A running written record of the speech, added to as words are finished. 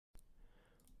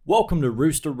Welcome to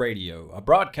Rooster Radio, a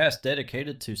broadcast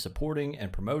dedicated to supporting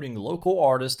and promoting local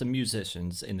artists and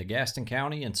musicians in the Gaston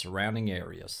County and surrounding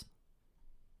areas.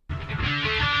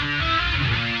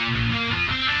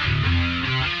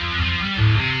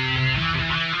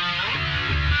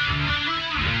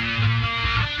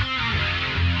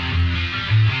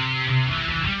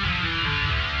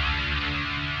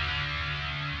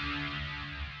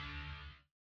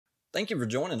 Thank you for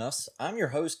joining us. I'm your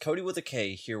host, Cody with a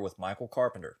K, here with Michael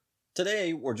Carpenter.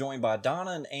 Today, we're joined by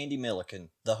Donna and Andy Milliken,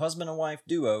 the husband and wife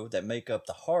duo that make up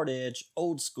the hard-edge,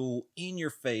 old-school,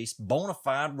 in-your-face, bona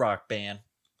fide rock band,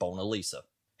 Bona Lisa.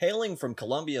 Hailing from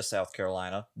Columbia, South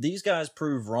Carolina, these guys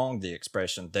prove wrong the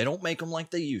expression, they don't make them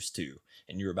like they used to,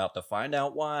 and you're about to find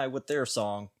out why with their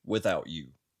song, Without You.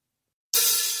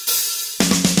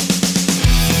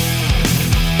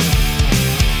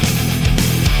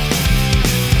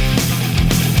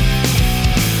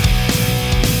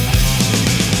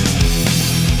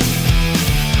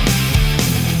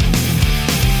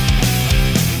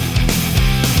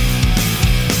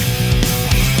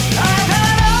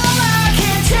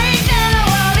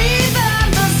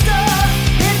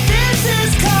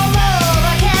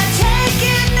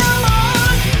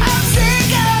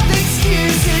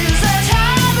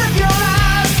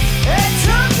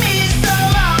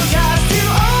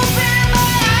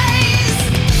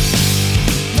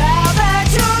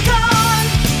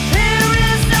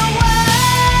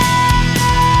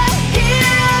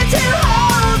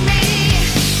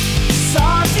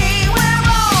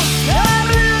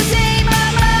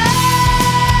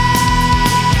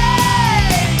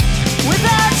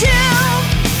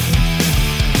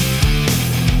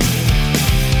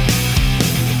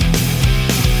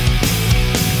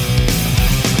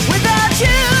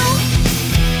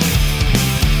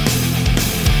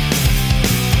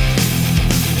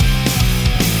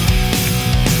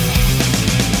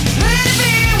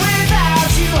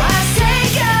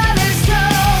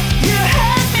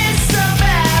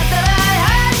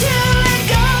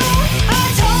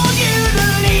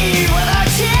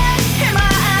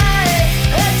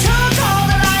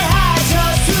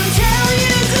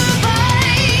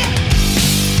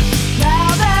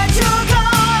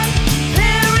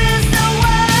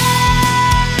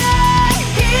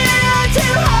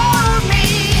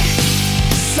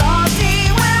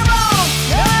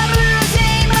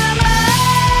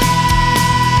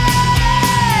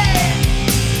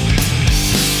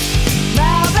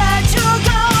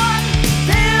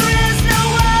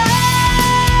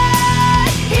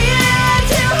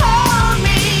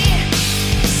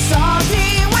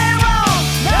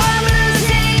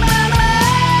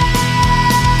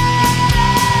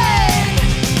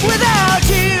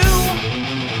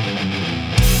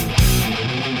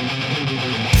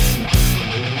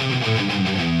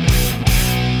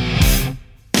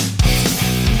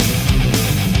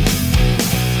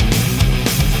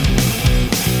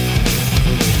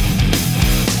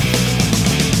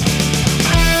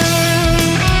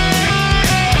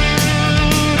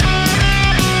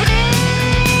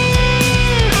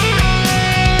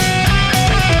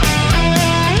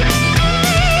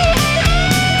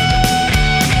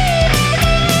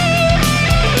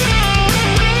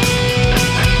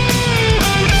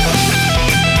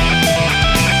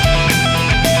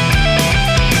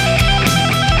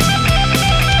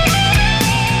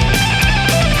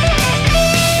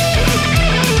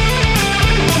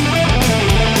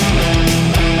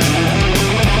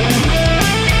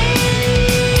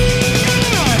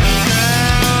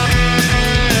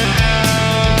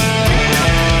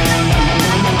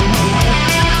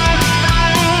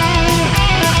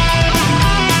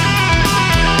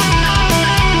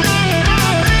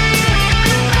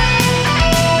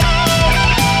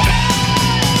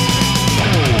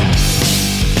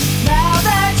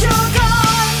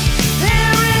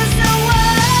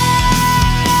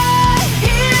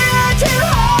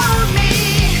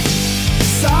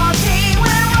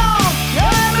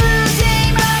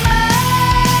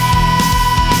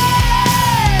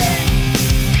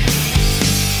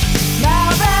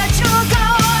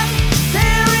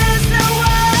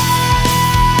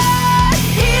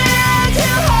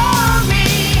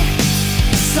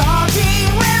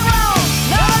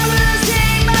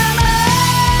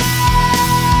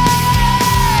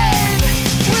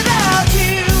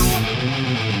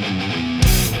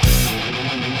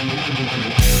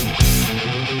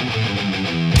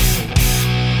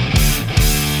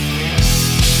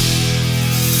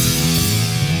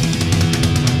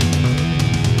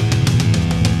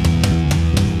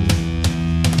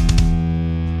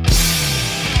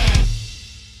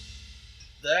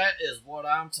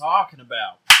 Talking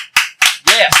about.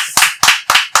 Yes.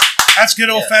 That's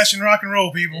good old-fashioned rock and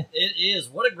roll, people. It is.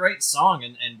 What a great song,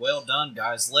 and well done,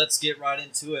 guys. Let's get right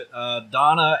into it.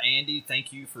 Donna, Andy,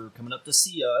 thank you for coming up to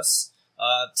see us.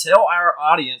 Tell our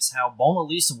audience how Bona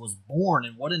Lisa was born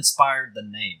and what inspired the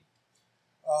name.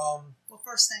 Well,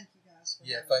 first, thank you guys for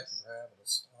thank you for having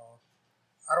us.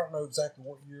 I don't know exactly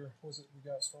what year was it we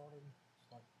got started,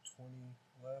 like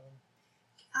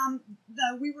 2011.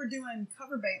 No, we were doing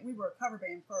cover band. We were a cover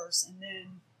band first, and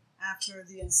then after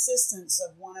the insistence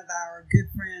of one of our good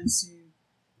friends who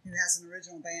has an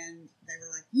original band, they were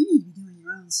like, "You need to be doing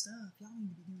your own stuff. Y'all need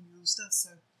to be doing your own stuff." So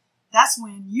that's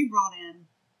when you brought in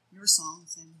your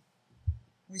songs, and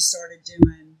we started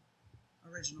doing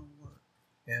original work.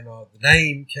 And the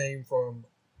name came from,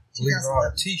 believe it or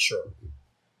not, a T-shirt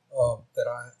that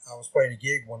I was playing a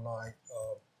gig one night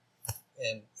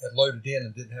and had loaded in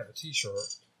and didn't have a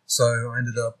T-shirt. So I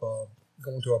ended up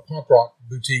going to a punk rock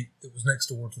boutique that was next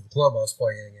door to the club I was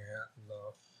playing at. And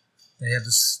they had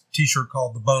this T-shirt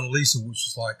called the Bona Lisa, which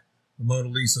is like the Mona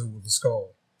Lisa with the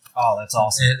skull. Oh, that's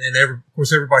awesome. And of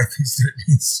course, everybody thinks that it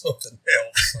means something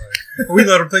else. So we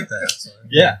let them think that. So,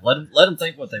 yeah, let them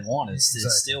think what they want. It's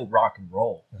still rock and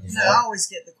roll. You know? I always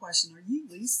get the question, "Are you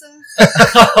Lisa?"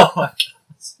 Oh my God.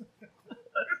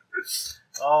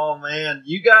 Oh man,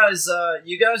 you guys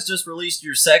just released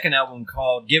your second album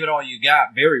called "Give It All You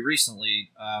Got" very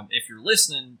recently. If you're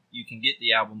listening, you can get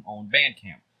the album on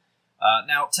Bandcamp.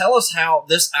 Now, tell us how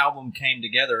this album came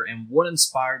together and what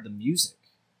inspired the music.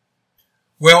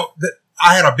 Well,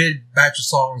 I had a big batch of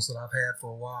songs that I've had for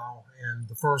a while, and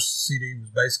the first CD was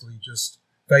basically just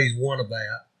phase one of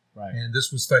that. Right. And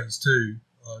this was phase two,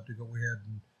 to go ahead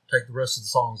and take the rest of the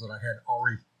songs that I had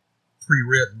already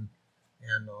pre-written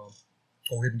and go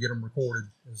ahead and get them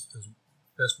recorded as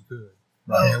best we could.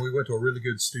 Right. And we went to a really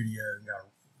good studio and got a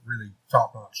really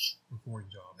top-notch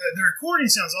recording job. The recording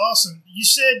sounds awesome. You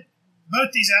said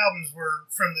both these albums were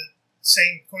from the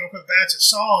same quote-unquote batch of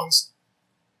songs.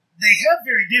 The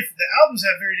albums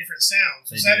have very different sounds.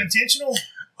 Was that intentional?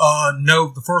 No,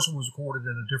 the first one was recorded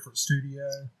in a different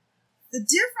studio. The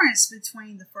difference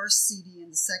between the first CD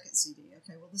and the second CD,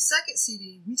 the second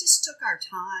CD, we just took our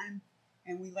time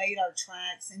and we laid our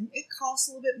tracks, and it cost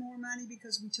a little bit more money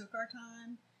because we took our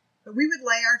time, but we would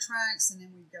lay our tracks and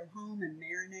then we'd go home and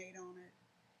marinate on it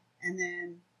and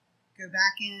then go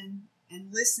back in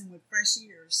and listen with fresh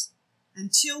ears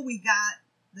until we got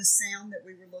the sound that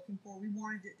we were looking for. We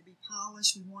wanted it to be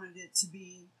polished. We wanted it to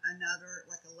be another,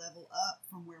 like a level up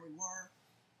from where we were.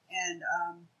 And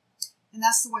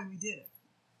that's the way we did it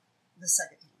the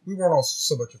second time. We weren't on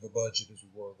so much of a budget as we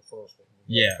were the first one.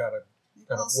 Yeah. Kind of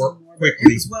worked more,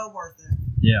 quickly. It was well worth it.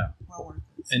 Yeah. Well worth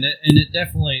it. And it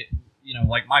definitely,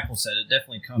 like Michael said, it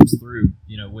definitely comes through,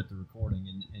 with the recording.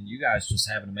 And you guys just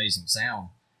have an amazing sound.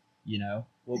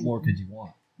 What more could you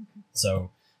want?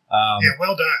 So,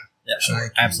 well done. Yeah,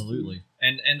 sure. Absolutely.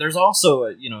 And there's also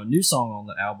a new song on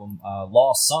the album,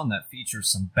 Lost Son, that features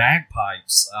some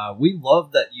bagpipes. We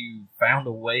love that you found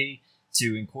a way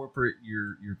to incorporate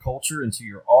your culture into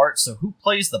your art. So who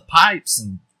plays the pipes,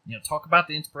 and talk about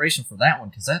the inspiration for that one,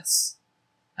 because that's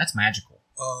magical.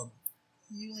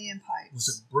 Julian Pipes. Was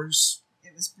it Bruce?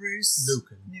 It was Bruce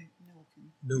Nukin.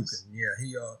 Nukin. Yeah,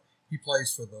 he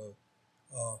plays for the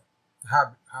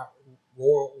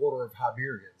Royal Order of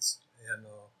Hibernians, and I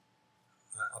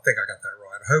think I got that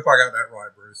right. I hope I got that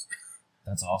right, Bruce.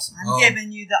 That's awesome. I'm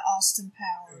giving you the Austin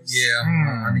Powers. Yeah,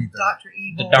 I need that. Dr.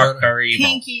 Evil. The Dr. Evil.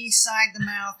 Pinky side the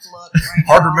mouth look. Right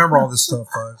Hard now. to remember all this stuff,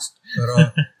 folks.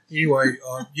 But anyway,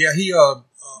 he.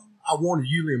 I wanted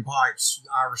Julian Pipes,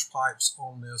 Irish pipes,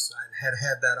 on this. I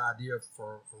had that idea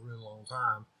for a really long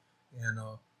time, and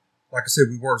like I said,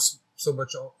 we weren't so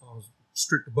much on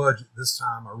strict budget this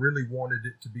time. I really wanted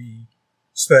it to be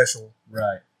special,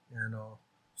 right? And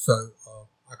so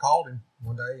I called him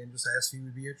one day and just asked if he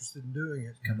would be interested in doing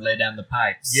it. Come lay down the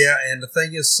pipes. Yeah, and the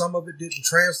thing is, some of it didn't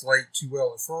translate too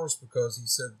well at first because he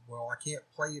said, well, I can't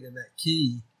play it in that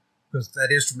key because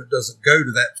that instrument doesn't go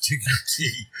to that particular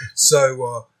key.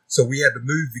 So we had to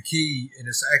move the key, and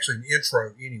it's actually an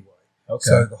intro anyway. Okay.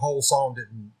 So the whole song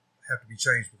didn't have to be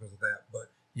changed because of that. But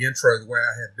the intro, the way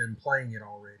I had been playing it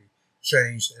already,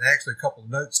 changed. And actually a couple of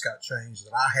notes got changed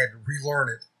that I had to relearn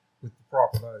it with the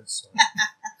proper notes. So.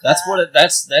 That's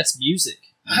music.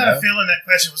 I had a feeling that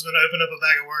question was going to open up a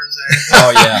bag of worms there.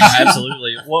 Oh yeah,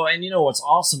 absolutely. Well, and what's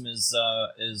awesome is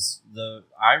the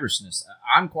Irishness.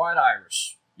 I'm quite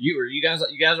Irish. You guys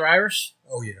are Irish?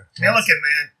 Oh yeah. Pelican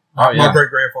man. My great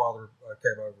grandfather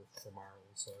came over from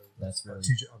Ireland, so that's really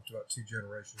about two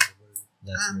generations removed.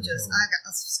 I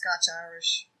got Scotch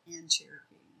Irish and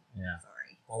Cherokee. Yeah.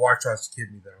 Sorry. My wife tries to kid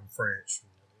me that I'm French.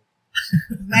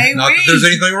 May Not that there's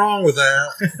anything wrong with that.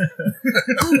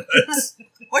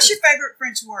 What's your favorite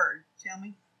French word? Tell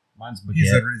me. Mine's He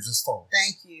said baguette. it's just fun.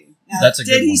 Thank you. Now, That's a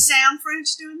good did he one. sound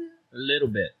French doing that? A little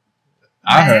bit.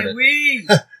 I heard it. Oui.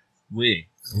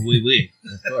 Oui,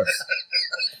 of course.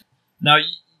 Now,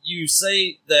 you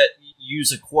say that you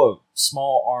use a quote,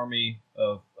 small army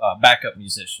of backup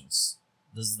musicians.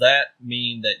 Does that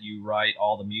mean that you write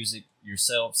all the music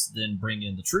yourselves, then bring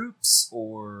in the troops,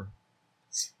 or?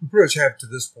 We pretty much have to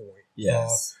this point.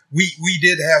 Yes. We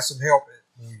did have some help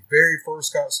when we very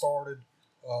first got started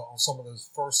on some of those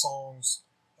first songs.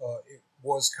 It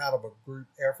was kind of a group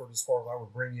effort as far as I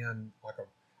would bring in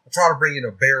I try to bring in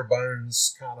a bare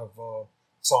bones kind of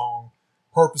song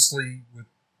purposely with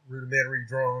rudimentary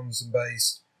drums and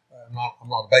bass. I'm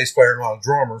not a bass player, I'm not a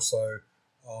drummer, so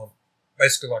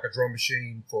basically like a drum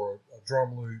machine for a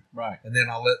drum loop. Right. And then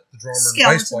I let the drummer and the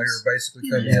bass player basically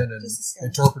come in and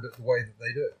interpret it the way that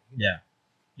they do. Yeah.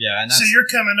 Yeah. And So you're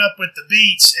coming up with the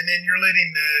beats, and then you're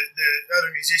letting the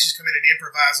other musicians come in and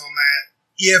improvise on that.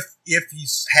 If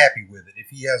he's happy with it, if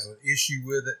he has an issue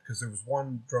with it, because there was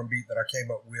one drum beat that I came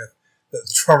up with that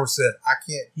the drummer said, I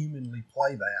can't humanly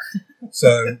play that.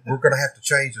 So we're going to have to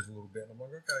change it a little bit. And I'm like,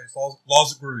 okay, as long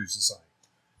as the groove's the same.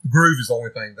 The groove is the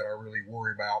only thing that I really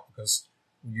worry about, because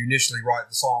when you initially write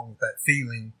the song with that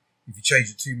feeling, if you change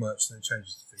it too much, then it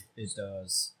changes the feeling. it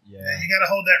does. Yeah. You got to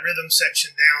hold that rhythm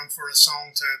section down for a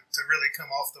song to really come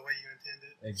off the way you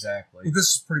intended. Exactly. Well,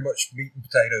 this is pretty much meat and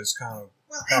potatoes kind of.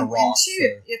 Well, Kinda and rock, too,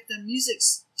 so. if the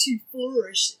music's too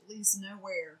flourish, it leaves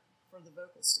nowhere for the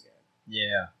vocals to go.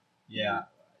 Yeah. Yeah.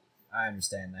 I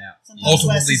understand that. Sometimes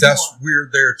Ultimately, less is that's more. we're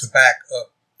there to back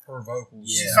up her vocals.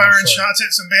 Yeah. You firing So- shots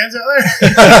at some bands out there?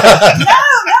 No,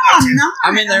 I'm not.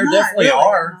 I mean, there I'm not, definitely really,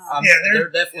 are. I'm not. Yeah, there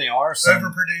definitely are some.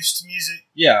 Overproduced music.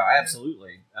 Yeah,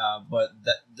 absolutely. But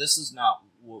this is not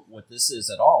what this is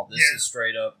at all. This Yeah. is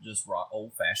straight up just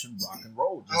old fashioned rock and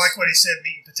roll. I like what he said,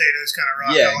 meat and potatoes kind of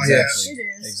rock. Yeah, I like exactly. It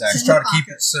is. Exactly. Just try to Simple keep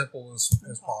pocket. it simple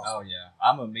as possible. Oh yeah,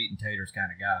 I'm a meat and taters kind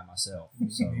of guy myself.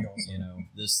 So you know,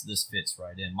 this fits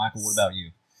right in. Michael, what about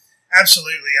you?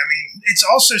 Absolutely. I mean, it's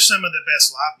also some of the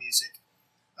best live music.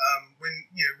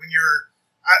 When you're,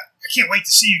 I can't wait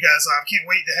to see you guys live. I can't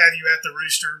wait to have you at the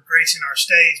Rooster gracing our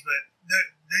stage. But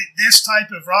this type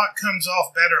of rock comes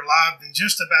off better live than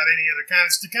just about any other kind.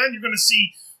 It's the kind you're going to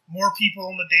see more people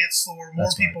on the dance floor, more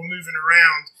That's right. people moving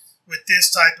around with this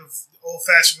type of old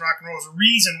fashioned rock and roll. Is a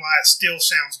reason why it still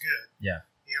sounds good. Yeah.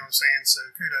 You know what I'm saying? So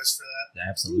kudos for that.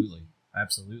 Absolutely,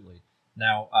 absolutely.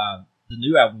 Now, the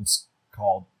new album's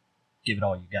called "Give It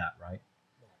All You Got," right?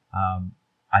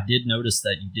 I did notice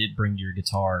that you did bring your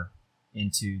guitar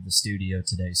into the studio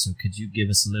today. So could you give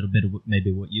us a little bit of maybe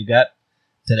what you got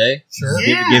today? Sure.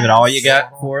 Give it all you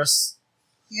got for us.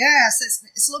 Yes,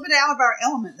 it's a little bit out of our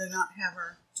element to not have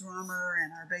our drummer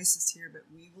and our bassist here, but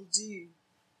we will do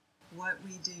what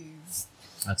we do.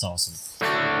 That's awesome.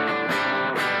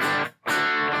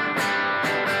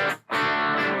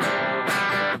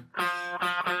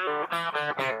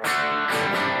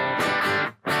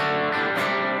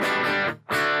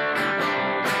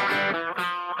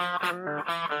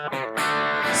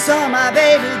 Saw my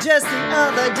baby just the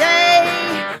other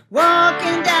day,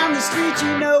 walking down the street,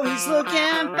 you know he's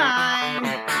looking fine.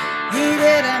 He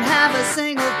didn't have a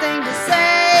single thing to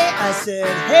say. I said,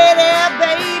 hey there,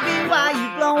 baby, why you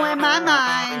blowing my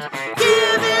mind?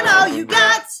 Give it all you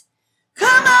got.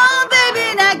 Come on,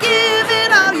 baby, now give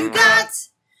it all you got.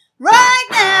 Right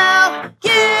now,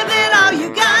 give it all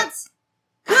you got.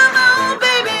 Come on,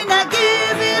 baby, now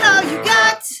give it all you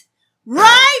got.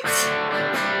 Right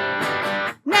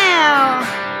now.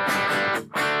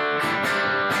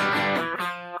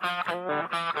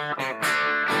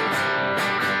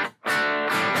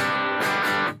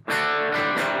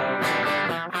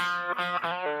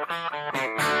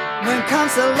 When it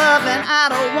comes to loving, I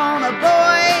don't want a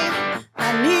boy.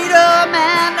 I need a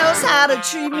man knows how to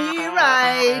treat me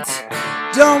right.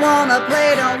 Don't wanna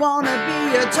play, don't wanna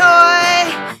be a toy.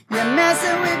 You're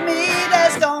messing with me,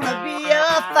 there's gonna be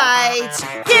a fight.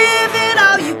 Give it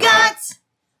all you got.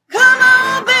 Come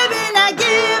on, baby, now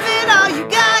give it all you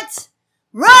got.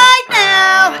 Right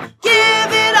now,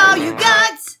 give it all you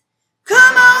got.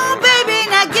 Come on, baby,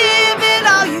 now give it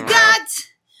all you got.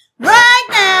 Right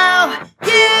now,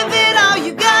 give it all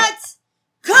you got.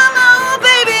 Come on,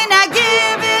 baby, now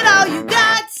give it all you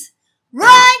got.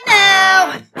 Right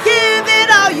now, give it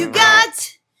all you got.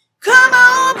 Come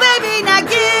on, baby, now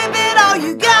give it all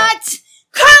you got.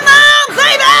 Come on,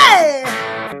 baby!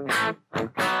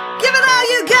 Give it all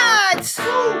you got.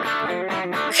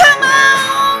 Come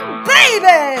on,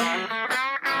 baby!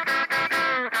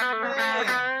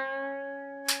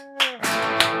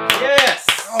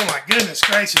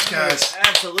 gracious, guys.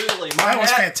 Absolutely. That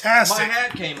was fantastic. My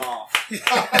hat came off. you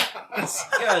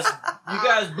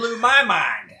guys blew my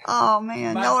mind. Oh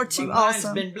man, y'all are too my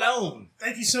awesome. mind's been blown.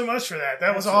 Thank you so much for that.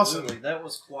 That was Absolutely. awesome. That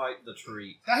was quite the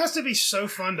treat. That has to be so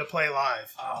fun to play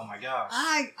live. Oh my gosh.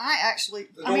 I actually,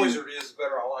 The I mean, noisier it is, the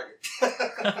better I like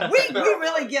it. we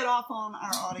really get off on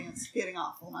our audience, getting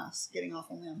off on us, getting off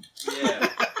on them. Yeah.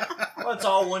 Well, it's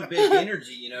all one big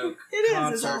energy, you know. It is.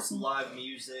 It's Concerts, awesome. live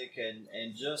music,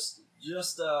 and just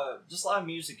live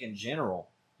music in general.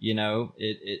 You know,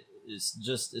 it's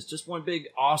just one big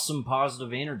awesome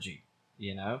positive energy.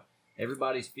 You know,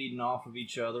 everybody's feeding off of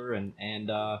each other, and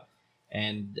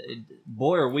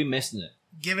boy, are we missing it.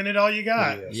 Giving it all you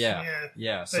got. Yes.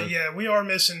 Yeah. So But yeah, we are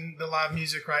missing the live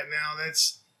music right now.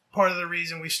 That's part of the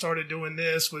reason we started doing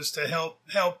this, was to help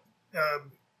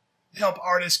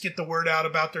artists get the word out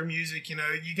about their music. You know,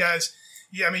 you guys,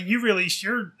 you released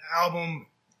your album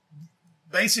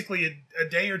basically a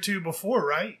day or two before,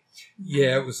 right?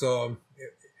 Yeah, it was.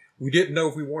 We didn't know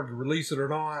if we wanted to release it or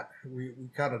not. We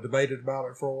kind of debated about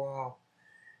it for a while,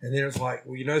 and then it's like,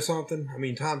 well, you know something? I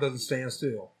mean, time doesn't stand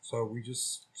still, so we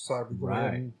just decided to go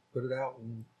ahead and put it out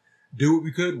and do what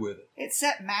we could with it. It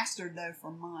sat mastered though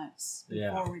for months before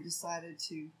Yeah. we decided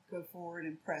to go forward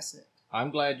and press it.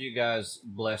 I'm glad you guys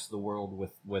blessed the world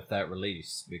with that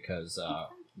release, because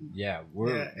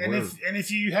And if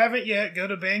you haven't yet, go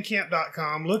to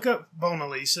bandcamp.com, look up Mona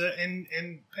Lisa, and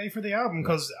pay for the album,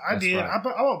 because I That's did. right. I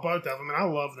bought both of them, and I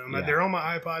love them. Yeah. They're on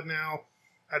my iPod now.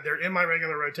 They're in my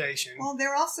regular rotation. Well,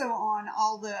 they're also on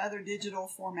all the other digital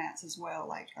formats as well,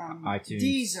 like iTunes.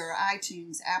 Deezer,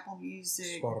 iTunes, Apple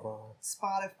Music,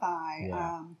 Spotify,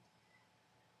 Yeah.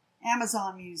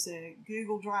 Amazon Music,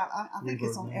 Google Drive. I think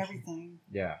it's on Reverb Nation. everything.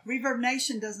 Yeah. Reverb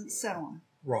Nation doesn't sell them.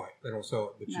 Right, they don't sell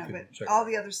it, but you No, can but check all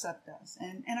it the out. other stuff does.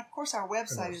 And of course, our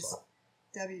website And is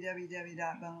our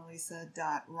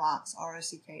www.bonalisa.rocks,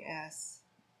 ROCKS.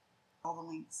 All the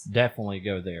links. Definitely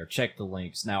go there. Check the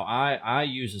links. Now, I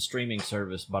use a streaming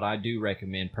service, but I do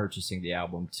recommend purchasing the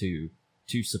album to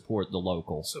support the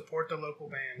local. Support the local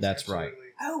bands. That's right. absolutely.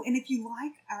 Oh, and if you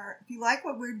like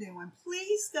what we're doing,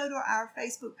 please go to our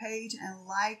Facebook page and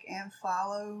like and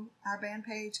follow our band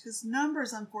page, because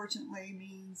numbers unfortunately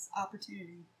means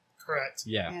opportunity, Correct.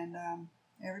 Yeah, and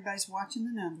everybody's watching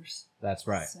the numbers. that's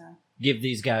right. So Give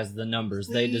these guys the numbers.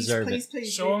 They deserve it.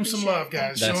 Please, Show 'em some love,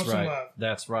 guys. Show That's 'em some right. love.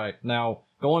 That's right. Now,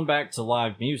 going back to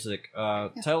live music,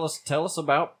 tell us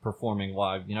about performing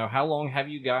live. You know, how long have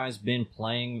you guys been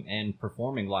playing and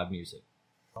performing live music?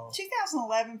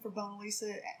 2011 for Mona Lisa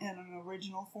in an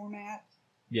original format.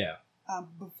 Yeah.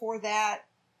 Before that,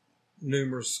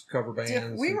 Numerous cover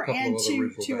bands. we and a were couple in of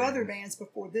original two other bands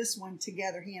before this one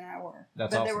together. He and I were,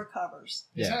 That's but they awesome. were covers.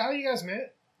 Is Yeah. that how you guys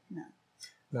met?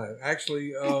 No,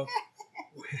 actually,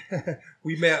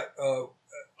 we met.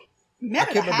 Met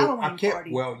at a Halloween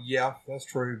party. Well, yeah, that's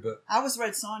true, but I was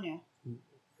Red Sonja. and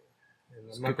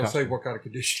It's I'm a not good going to say costume. what kind of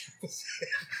condition.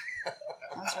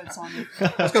 I was Red Sonja.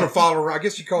 I was going to follow her. I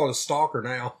guess you call it a stalker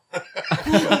now.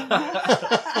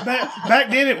 Back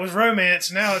then it was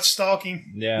romance. Now it's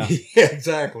stalking. Yeah. Yeah,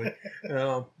 exactly.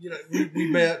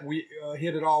 We met. We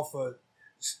hit it off.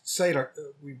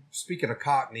 We speaking of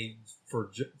Cockney for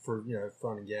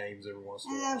fun and games every once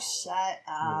in a while. Oh, shut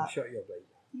up. Shut your baby.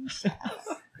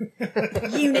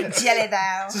 Unit jelly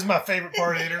thou. This is my favorite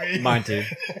part of the interview. Mine too.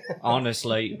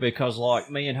 Honestly, because like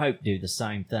me and Hope do the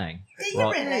same thing. Do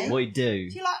you really? We do.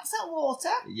 Do you like some water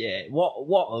Yeah. What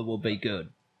will be good?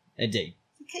 Indeed.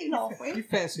 to cool off You with?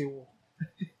 fancy one.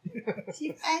 Do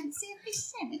you fancy a fish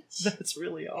sandwich? That's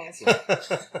really awesome.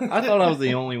 I thought I was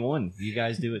the only one. You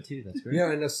guys do it too. That's great.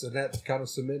 Yeah, and that kind of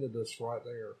cemented us right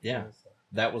there. Yeah.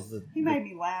 That was the. He made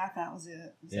me laugh. That was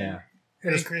it. So, Yeah.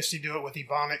 Me and Christy do it with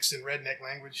ebonics and redneck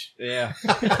language. Yeah.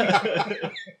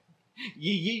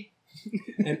 Yee.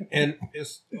 And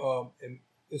it's and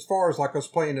as far as like us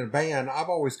playing in a band, I've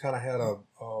always kind of had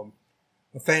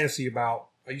a fantasy about.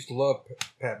 I used to love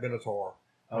Pat Benatar.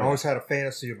 I always had a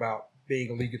fantasy about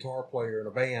being a lead guitar player in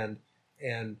a band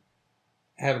and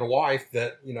having a wife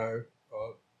that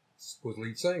was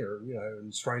lead singer.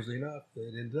 And strangely enough,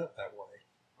 it ended up that way.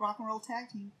 rock and roll tag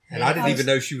team. And I didn't even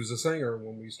know she was a singer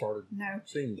when we started No.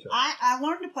 seeing each other. I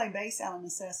learned to play bass out of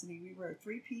necessity. We were a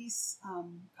three-piece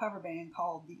cover band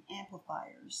called the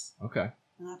Amplifiers. Okay.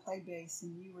 And I played bass,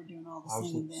 and you were doing all the I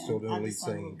was singing then. still doing I lead just sung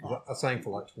a singing. little 'Cause I sang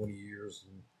for like 20 years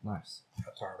and Nice.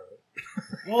 got tired of it.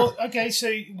 Well, okay,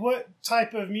 so what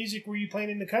type of music were you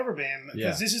playing in the cover band?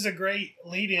 Because Yeah. this is a great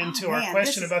lead-in Oh, to our man,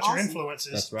 question this is about your awesome.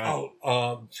 influences. That's right.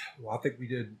 Well, I think we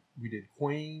did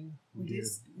Queen. We did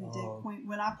um, Queen.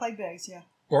 When I played bass, yeah.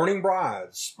 Burning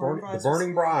Brides. The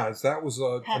Burning Brides. That was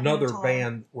another Guitar.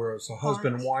 band where it's a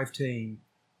husband and wife team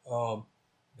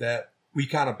that we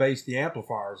kind of based the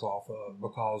amplifiers off of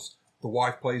because the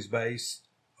wife plays bass,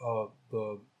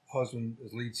 the husband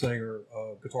is lead singer,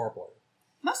 guitar player.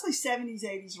 Mostly 70s,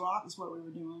 80s rock is what we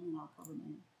were doing in our cover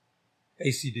band.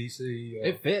 AC/DC.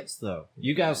 It fits though.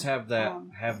 You guys have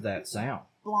that sound.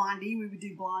 Blondie, we would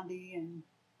do Blondie and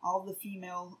all the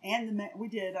female and we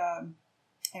did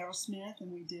Aerosmith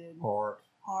and we did Heart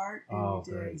and we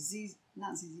did great.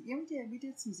 not ZZ. Yeah, we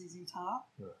did some ZZ Top.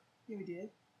 Yeah, we did.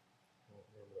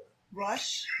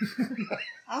 Rush.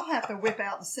 I'll have to whip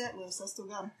out the set list. I still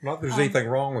got them. Not that there's anything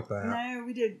wrong with that. No,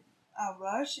 we did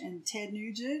Rush and Ted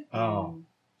Nugent and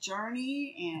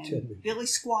Journey and Billy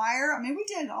Squire. I mean, we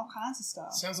did all kinds of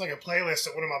stuff. Sounds like a playlist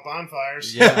at one of my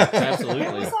bonfires. Yeah, It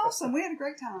absolutely. was awesome. We had a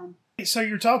great time. So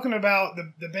you're talking about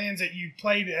the bands that you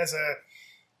played as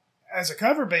a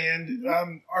cover band.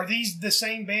 Mm-hmm. Are these the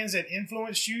same bands that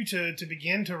influenced you to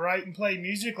begin to write and play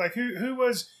music? Like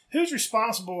who's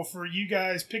responsible for you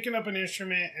guys picking up an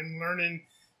instrument and learning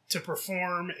to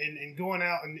perform and going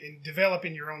out and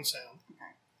developing your own sound?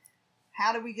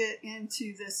 How do we get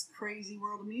into this crazy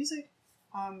world of music?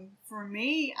 For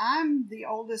me, I'm the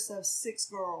oldest of 6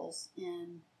 girls,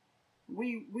 and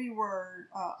we were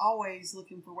always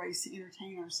looking for ways to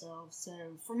entertain ourselves.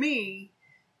 So for me,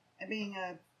 being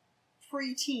a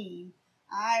preteen,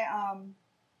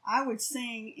 I would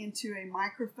sing into a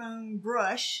microphone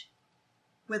brush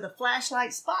with a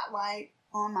flashlight spotlight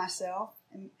on myself,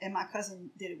 and my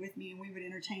cousin did it with me, and we would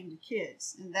entertain the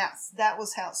kids, and that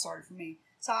was how it started for me.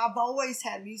 So I've always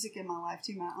had music in my life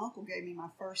too. My uncle gave me my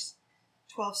first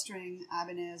 12-string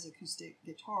Ibanez acoustic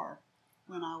guitar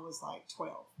when I was like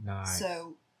 12. Nice.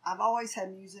 So I've always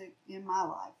had music in my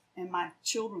life and my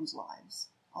children's lives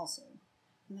also.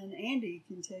 And then Andy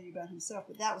can tell you about himself,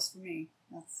 but that was for me.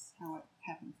 That's how it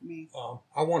happened for me.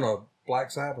 I won a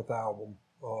Black Sabbath album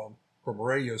from a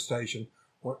radio station.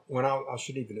 When I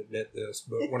shouldn't even admit this,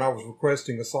 but when I was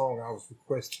requesting a song, I was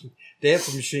requesting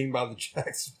Dancing Machine by the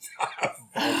Jackson 5.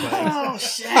 Oh,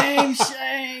 shame.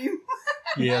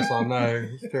 Yes, I know.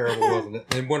 It's terrible, wasn't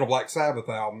it? And won a Black Sabbath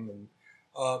album.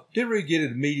 And didn't really get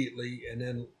it immediately. And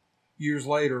then years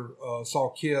later, saw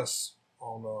Kiss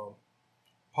on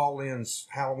Paul Lynn's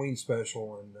Halloween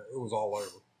special, and it was all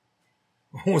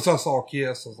over. Once I saw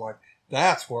Kiss, I was like,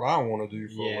 that's what I want to do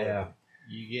for a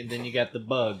living. Then you got the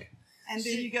bug. And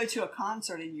then you go to a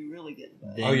concert and you really get the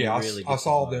bug. Then Oh yeah, really I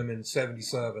saw them in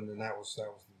 '77, and that was the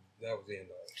end of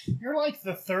it. You're like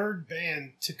the third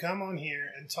band to come on here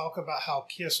and talk about how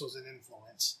Kiss was an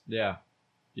influence. Yeah.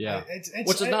 It's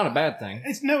Which is not a bad thing.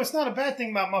 It's not a bad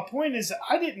thing. My point is that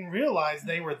I didn't realize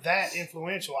they were that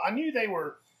influential. I knew they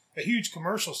were a huge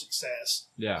commercial success.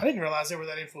 I Yeah. didn't realize they were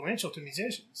that influential to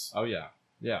musicians. Oh yeah.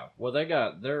 Yeah. Well, they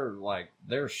got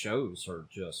their shows are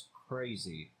just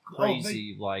crazy.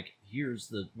 Like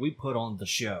we put on the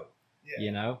show. Yeah.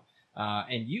 You know.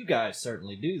 And you guys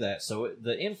certainly do that. So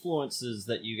the influences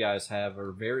that you guys have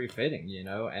are very fitting, you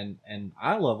know, and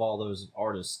I love all those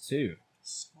artists too,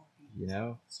 you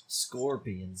know,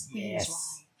 Scorpions.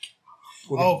 Yes.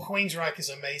 Queensryche is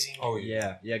amazing. Oh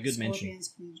yeah. Yeah. Good mention.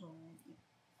 Scorpions, Queensryche.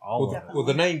 All of Well, them. well,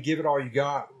 the name "Give It All You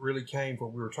Got" really came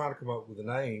from we were trying to come up with a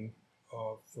name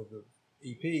for the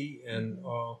EP, and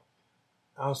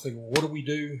I was thinking, what do we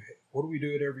do? What do we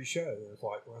do at every show? And it's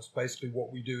like, well, that's basically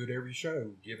what we do at every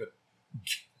show. Give it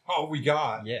all we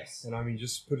got. Yes. And I mean,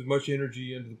 just put as much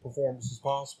energy into the performance as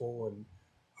possible, and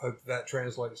hope that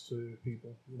translates to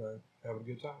people, you know, having a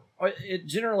good time. It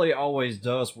generally always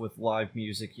does with live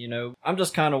music, you know. I'm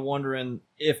just kind of wondering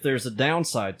if there's a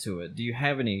downside to it. Do you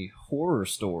have any horror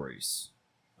stories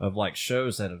of like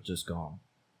shows that have just gone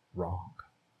wrong?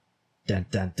 Dun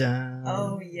dun dun.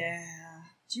 Oh, yeah.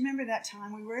 Do you remember that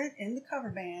time we were in the cover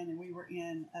band and we were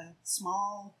in a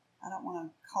small, I don't want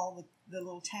to call the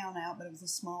little town out, but it was a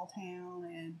small town,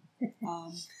 and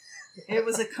it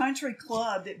was a country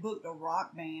club that booked a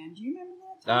rock band. Do you remember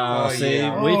that time? See,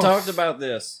 yeah. we talked about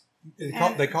this. They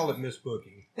call it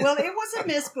misbooking. Well, it wasn't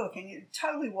misbooking. It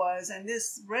totally was. And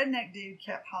this redneck dude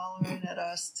kept hollering at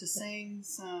us to sing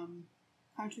some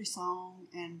country song,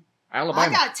 and Alabama. I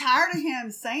got tired of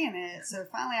him saying it, so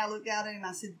finally I looked out at him.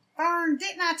 I said, "Vern,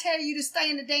 didn't I tell you to stay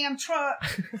in the damn truck?"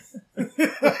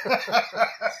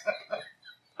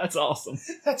 That's awesome.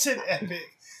 That's an epic.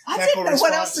 I didn't know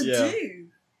what else to Yeah. do.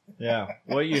 Yeah.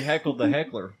 Well, you heckled the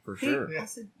heckler for sure. Yeah. I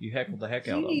said, You heckled the heck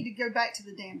out "You of need him. to go back to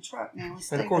the damn truck now." And,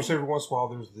 stay And of course, with every once in a while,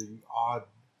 there's the odd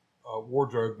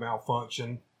wardrobe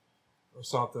malfunction or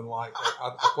something like that.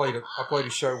 I played a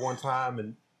show one time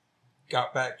and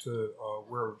got back to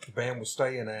where the band was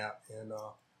staying at, and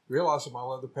realized that my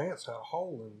leather pants had a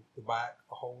hole in the back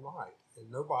the whole night,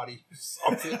 and nobody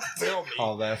saw fit to tell me.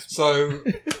 Oh, that's So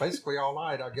basically all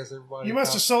night, I guess everybody. You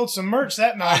must have sold some merch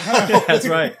that night, huh? that's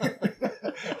right.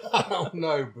 I don't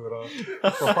know,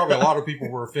 but so probably a lot of people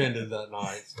were offended that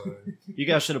night. So You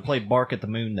guys should have played Bark at the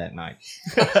Moon that night.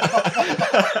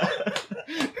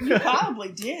 You probably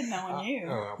did, knowing you.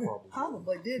 I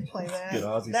Probably did play that. Good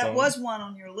Aussie That song. was one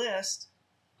on your list.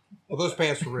 Well, those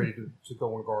pants were ready to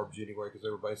go in garbage anyway because they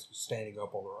were basically standing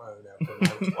up on their own after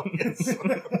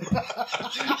a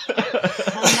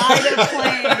A night of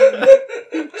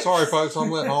playing. Sorry, folks, I'm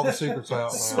letting all the secrets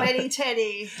out now. Sweaty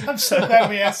Teddy. I'm so glad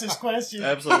we asked this question.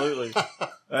 Absolutely.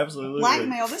 Absolutely.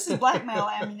 Blackmail. This is blackmail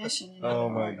ammunition. You know? Oh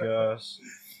my gosh.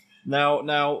 Now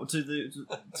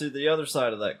to the other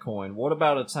side of that coin, what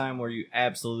about a time where you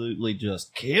absolutely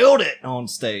just killed it on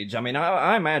stage? I mean,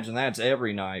 I imagine that's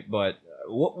every night, but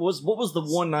what was the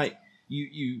one night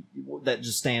you that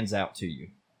just stands out to you?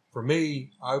 For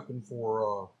me, I opened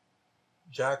for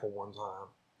Jackal one time,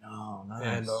 Oh, nice.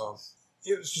 and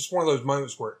it was just one of those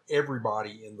moments where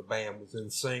everybody in the band was in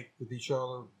sync with each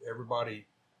other. Everybody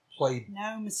played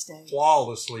No mistake.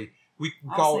 flawlessly. We I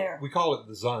was call there. it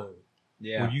the zone.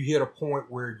 yeah. Where you hit a point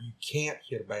where you can't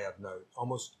hit a bad note.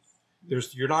 Almost,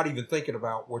 you're not even thinking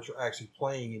about what you're actually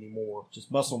playing anymore. Just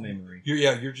muscle memory.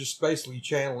 You're just basically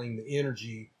channeling the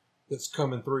energy that's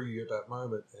coming through you at that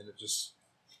moment, and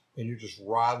you're just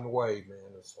riding the wave, man.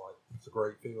 It's a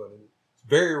great feeling. And it's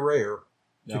very rare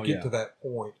to Oh, get yeah. to that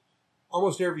point.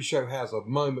 Almost every show has a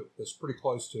moment that's pretty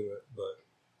close to it, but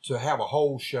to have a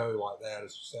whole show like that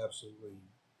is just absolutely.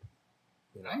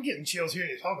 I'm getting chills hearing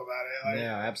you talk about it. Like,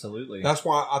 Yeah, absolutely. That's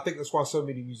why so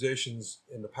many musicians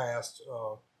in the past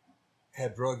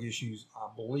had drug issues.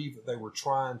 I believe that they were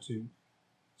trying to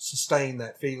sustain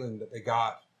that feeling that they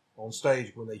got on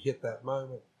stage when they hit that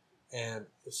moment, and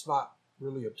it's not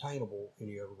really obtainable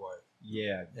any other way.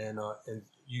 Yeah. And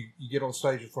you get on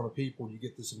stage in front of people, you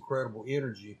get this incredible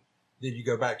energy. Then you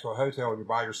go back to a hotel and you're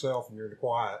by yourself and you're in the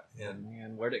quiet, and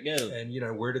Man, where'd it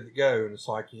go? where did it go? And it's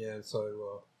like,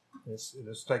 so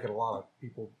it's taken a lot of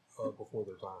people before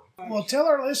their time. Well, tell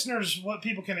our listeners what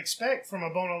people can expect from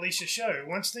a Bona Lisa show.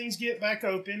 Once things get back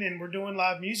open and we're doing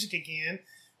live music again,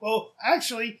 well,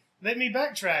 actually, let me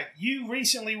backtrack. You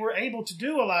recently were able to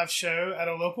do a live show at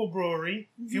a local brewery.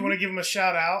 If you want to give them a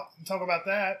shout out and talk about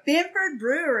that. Binford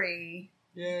Brewery.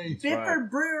 Yay! Binford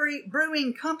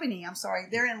Brewing Company. I'm sorry.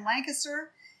 They're in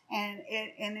Lancaster, and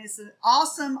it's an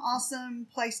awesome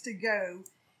place to go.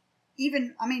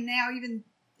 Even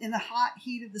in the hot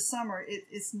heat of the summer,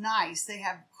 it's nice. They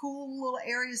have cool little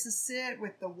areas to sit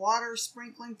with the water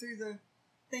sprinkling through the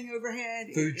thing overhead.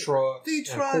 Food trucks,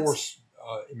 trucks. and of course,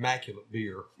 immaculate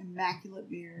beer. Immaculate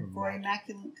beer for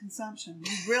immaculate consumption.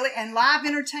 And live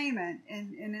entertainment,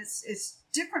 and it's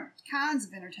different kinds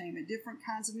of entertainment, different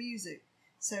kinds of music.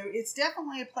 So it's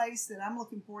definitely a place that I'm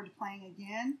looking forward to playing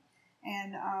again.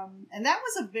 And that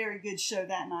was a very good show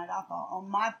that night. I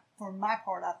thought for my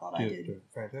part, I thought I did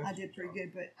Fantastic. pretty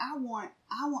good. But I want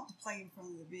to play in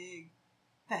front of the big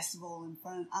festival and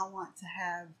fun. I want to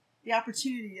have the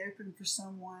opportunity to open for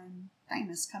someone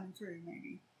famous coming through,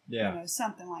 maybe. Yeah.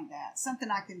 Something like that. Something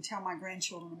I can tell my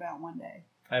grandchildren about one day.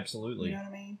 Absolutely. You know what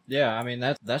I mean? Yeah, I mean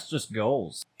that's just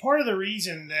goals. Part of the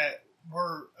reason that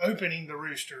we're opening the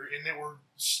Rooster and that we're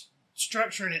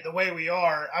structuring it the way we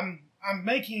are, I'm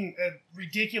making a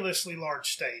ridiculously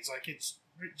large stage. Like, it's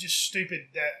just stupid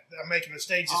that I'm making the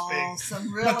stage this big.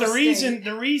 Some real But the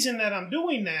estate. reason that I'm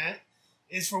doing that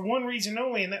is for one reason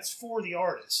only, and that's for the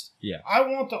artist. Yeah. I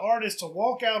want the artist to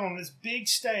walk out on this big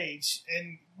stage,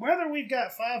 and whether we've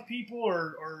got 5 people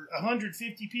or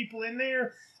 150 people in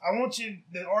there, I want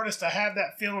the artist, to have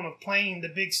that feeling of playing the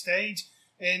big stage.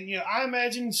 And, I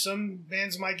imagine some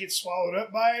bands might get swallowed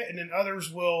up by it, and then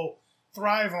others will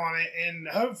thrive on it. And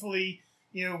hopefully,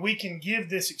 we can give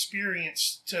this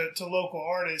experience to local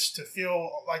artists to feel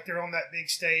like they're on that big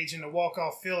stage and to walk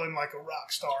off feeling like a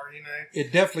rock star,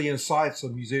 It definitely incites a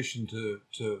musician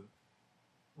to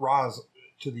rise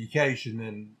to the occasion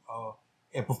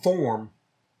and perform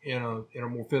in a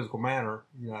more physical manner,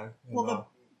 And, Well,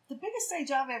 the biggest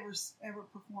stage I've ever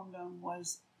performed on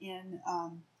was in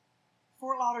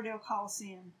Fort Lauderdale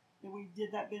Coliseum. That we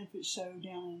did that benefit show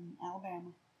down in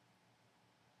Alabama.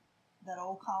 That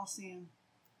old Coliseum,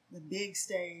 the big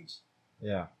stage.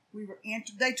 Yeah. We were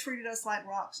they treated us like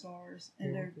rock stars,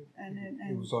 and Yeah, it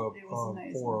it was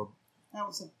amazing. for That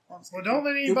was Well, good. don't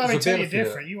let It anybody was a tell you benefit.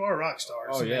 different. You are rock stars.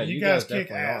 Oh, yeah, you you guys guys kick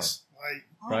definitely ass. Like,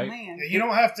 Oh right? man, you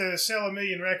don't have to sell 1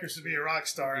 million records to be a rock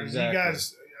star. And Exactly. You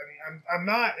guys, I'm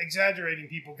not exaggerating.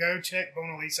 People, go check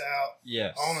Bona Lisa out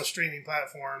Yes. on a streaming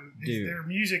platform. Dude. Their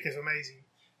music is amazing.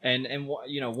 And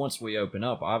once we open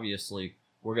up, obviously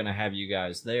we're gonna have you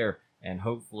guys there, and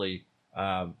hopefully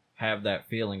have that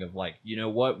feeling of like, you know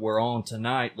what, we're on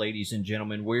tonight, ladies and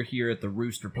gentlemen. We're here at the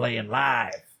Rooster playing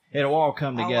live. It'll all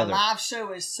come together. A live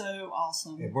show is so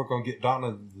awesome. And we're going to get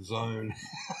Donna to the zone.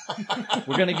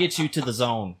 We're gonna get you to the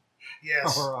zone.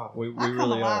 Yes. All right. We I come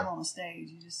really alive are. on a stage.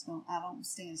 You just don't. I don't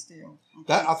stand still.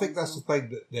 I think that's the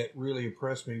thing that really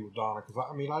impressed me with Donna,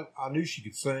 because I knew she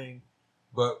could sing,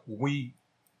 but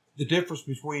the difference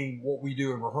between what we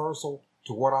do in rehearsal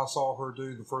to what I saw her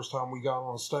do the first time we got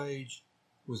on stage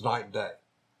was night and day.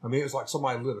 I mean, it was like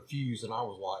somebody lit a fuse, and I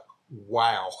was like,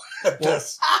 wow.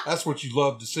 That's what you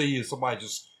love to see, is somebody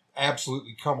just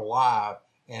absolutely come alive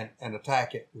and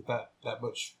attack it with that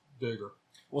much vigor.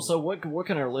 Well, so what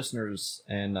can our listeners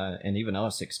and even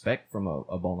us expect from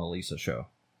a Bona Lisa show?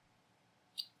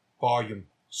 Volume.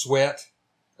 Sweat.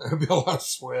 There'll be a lot of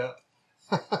sweat.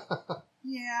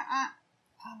 Yeah, I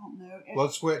don't know.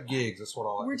 Blood, sweat, gigs. That's what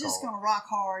I like We're to just call going to rock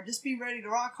hard. Just be ready to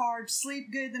rock hard.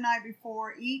 Sleep good the night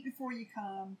before. Eat before you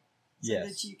come. So Yes.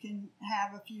 that you can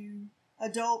have a few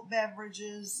adult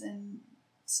beverages and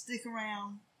stick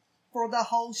around for the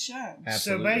whole show.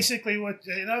 Absolutely. So basically,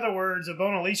 in other words, a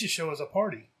Bona Lisa show is a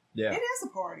party. Yeah. It is a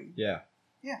party. Yeah.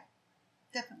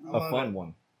 Definitely. A love fun it.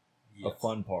 one. it. A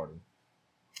fun party.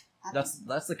 I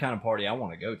That's the kind of party I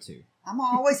want to go to. I'm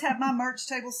going to always have my merch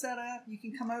table set up. You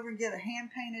can come over and get a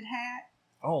hand-painted hat.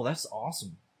 Oh, that's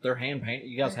awesome. They're hand painted.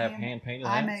 You guys They're have hand painted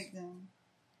I hats? make them.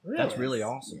 That's really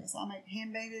awesome. Yes, I make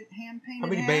hand-painted How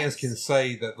many hats. bands can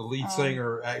say that the lead Um,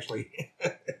 singer actually,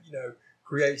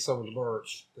 creates some of the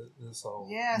merch? This song.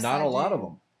 Yes, Not I a lot do. of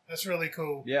them. That's really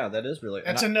cool. Yeah, that is really.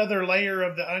 That's another layer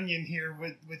of the onion here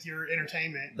with your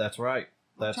entertainment. That's right.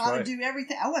 That's I try right. to do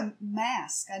everything. Oh, and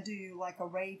mask. I do like a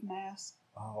rave mask.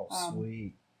 Oh, um,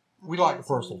 sweet. We like the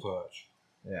personal touch.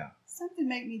 Yeah. Something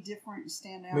make me different and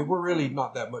stand out. I mean, we're really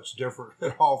not that much different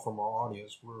at all from our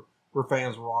audience. We're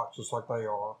fans of rock just like they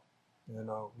are, and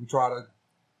we try to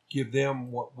give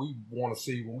them what we want to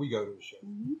see when we go to a show.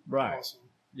 Mhm. Right. Awesome.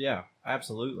 Yeah,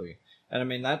 absolutely. And I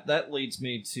mean that leads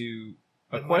me to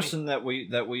a The question that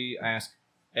we ask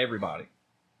everybody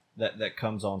that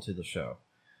comes onto the show.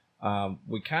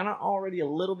 We kind of already a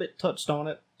little bit touched on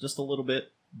it, just a little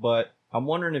bit, but I'm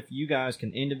wondering if you guys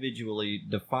can individually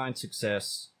define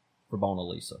success for Bona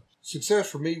Lisa. Success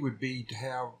for me would be to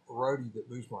have a roadie that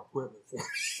moves my equipment for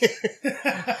me.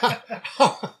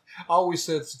 I always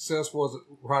said success wasn't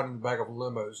riding in the back of a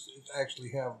limo. It's actually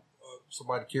have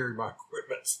somebody carry my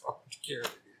equipment so I don't have to carry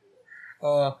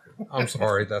it. I'm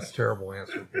sorry, that's a terrible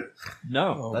answer. But,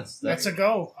 No, That's a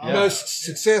goal. Yeah.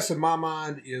 success in my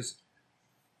mind is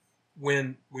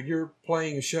when you're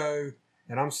playing a show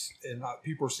and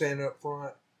people are standing up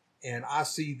front and I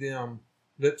see them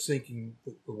lip syncing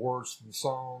the words to the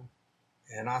song,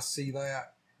 and I see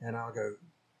that and I go,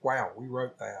 wow, we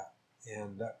wrote that,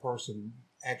 and that person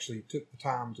actually took the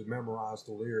time to memorize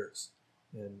the lyrics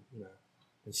and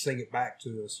and sing it back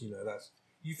to us. That's,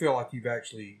 you feel like you've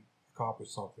actually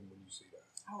accomplished something when you see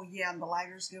that. Oh yeah, and the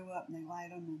lighters go up and they light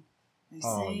them and they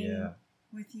Oh, sing yeah.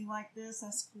 with you like this.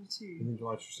 That's cool And too. then you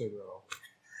light your cigarette off.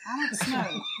 I don't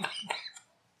smoke.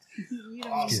 You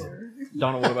don't Awesome. either.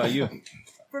 Donna, what about you?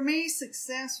 For me,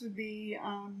 success would be, I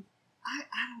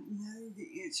don't know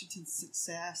the answer to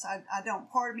success. I don't,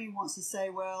 part of me wants to say,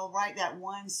 well, write that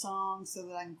one song so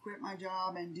that I can quit my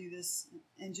job and do this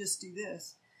and just do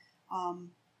this.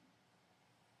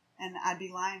 And I'd be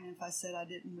lying if I said I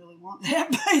didn't really want that,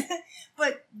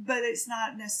 but it's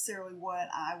not necessarily what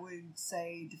I would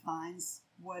say defines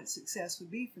what success would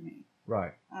be for me.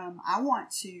 Right. I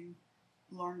want to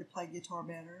learn to play guitar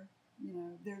better.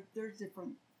 There's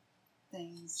different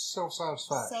things.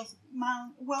 Self-satisfaction. And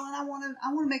I want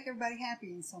to make everybody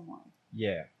happy in some way.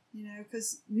 Yeah.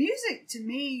 Because music to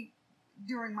me,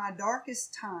 during my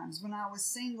darkest times when I was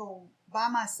single by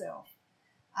myself,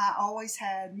 I always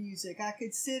had music. I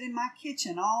could sit in my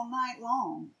kitchen all night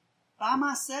long by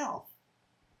myself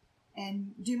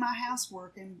and do my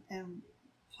housework and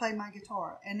play my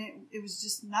guitar. And it was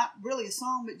just not really a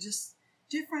song, but just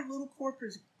different little chord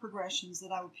progressions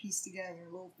that I would piece together,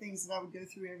 little things that I would go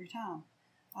through every time.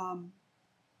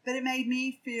 But it made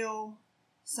me feel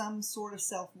some sort of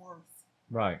self-worth.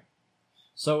 Right.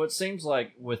 So it seems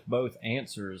like with both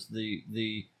answers,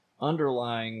 the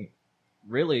underlying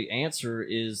really answer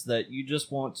is that you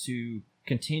just want to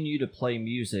continue to play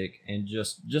music, and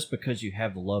just because you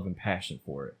have the love and passion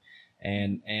for it.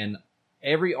 And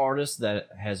every artist that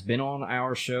has been on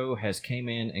our show has came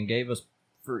in and gave us,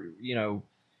 for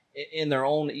in their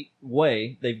own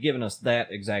way, they've given us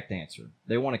that exact answer.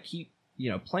 They want to keep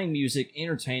playing music,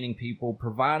 entertaining people,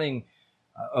 providing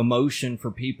emotion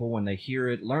for people when they hear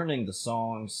it, learning the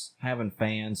songs, having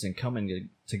fans, and coming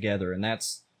together. And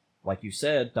that's, like you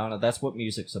said, Donna, that's what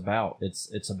music's about.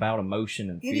 It's about emotion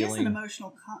and feeling. It is an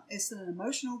emotional. It's an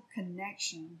emotional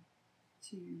connection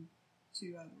to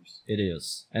others. It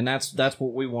is, and that's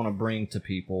what we want to bring to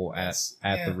people at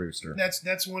the Rooster.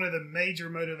 That's one of the major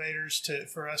motivators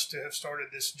for us to have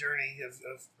started this journey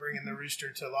of bringing the Rooster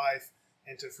to life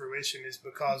and to fruition, is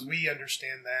because we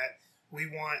understand that we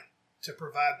want to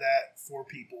provide that for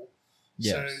people.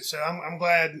 Yes. So I'm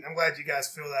glad you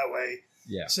guys feel that way.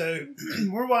 Yeah. So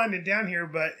we're winding down here,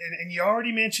 but and you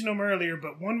already mentioned them earlier,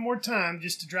 but one more time,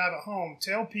 just to drive it home,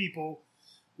 tell people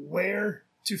where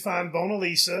to find Bona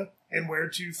Lisa and where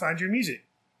to find your music.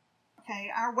 Okay,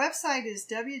 our website is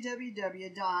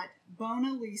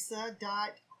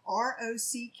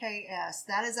www.bonalisa.rocks.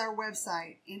 That is our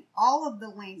website. And all of the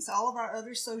links, all of our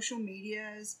other social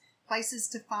medias, places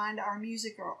to find our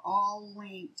music are all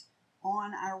linked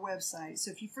on our website.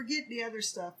 So if you forget the other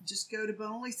stuff, just go to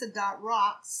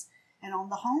bonalisa.rocks, and on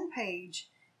the home page,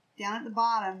 down at the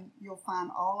bottom, you'll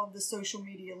find all of the social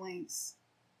media links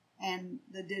and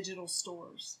the digital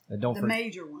stores,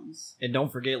 major ones. And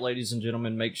don't forget, ladies and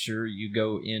gentlemen, make sure you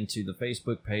go into the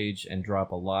Facebook page and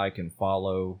drop a like and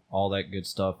follow, all that good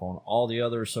stuff on all the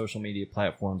other social media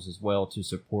platforms as well, to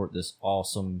support this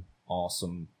awesome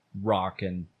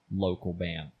rockin' local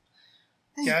band.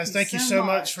 Guys, thank you so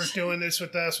much for doing this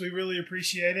with us. We really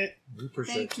appreciate it. We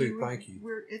appreciate it too. Thank you.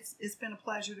 It's been a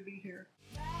pleasure to be here.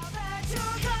 Now that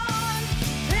you're gone.